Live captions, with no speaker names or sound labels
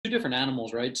different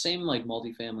animals, right? Same like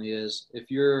multifamily is. If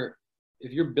you're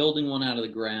building one out of the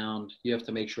ground, you have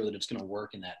to make sure that it's going to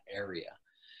work in that area.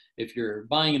 If you're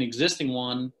buying an existing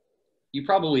one, you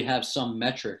probably have some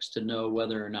metrics to know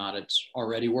whether or not it's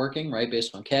already working, right?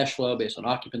 Based on cash flow, based on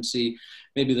occupancy.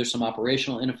 Maybe there's some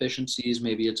operational inefficiencies.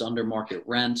 Maybe it's under market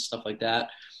rent, stuff like that.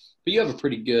 But you have a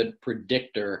pretty good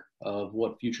predictor of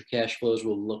what future cash flows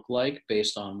will look like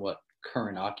based on what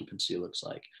current occupancy looks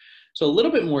like. So a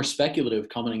little bit more speculative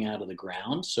coming out of the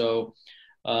ground. So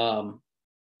um,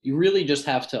 you really just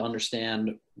have to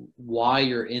understand why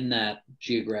you're in that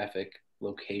geographic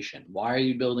location. Why are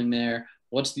you building there?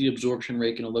 What's the absorption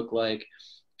rate going to look like?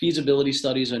 Feasibility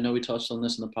studies, I know we touched on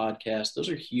this in the podcast. Those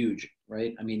are huge,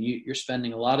 right? I mean, you're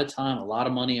spending a lot of time, a lot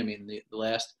of money. I mean, the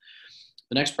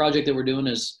next project that we're doing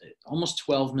is almost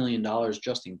 $12 million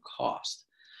just in cost.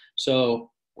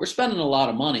 So we're spending a lot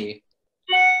of money.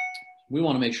 We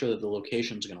want to make sure that the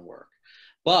location is going to work.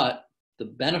 But the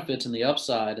benefits and the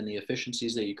upside and the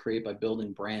efficiencies that you create by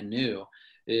building brand new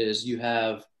is you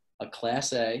have a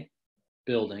Class A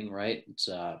building, right? It's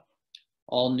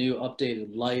all new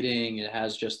updated lighting. It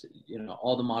has just,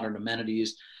 all the modern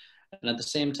amenities. And at the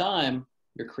same time,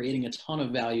 you're creating a ton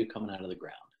of value coming out of the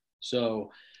ground. So,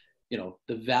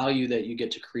 the value that you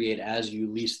get to create as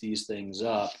you lease these things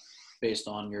up based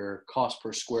on your cost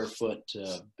per square foot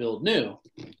to build new,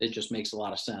 it just makes a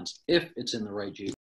lot of sense if it's in the right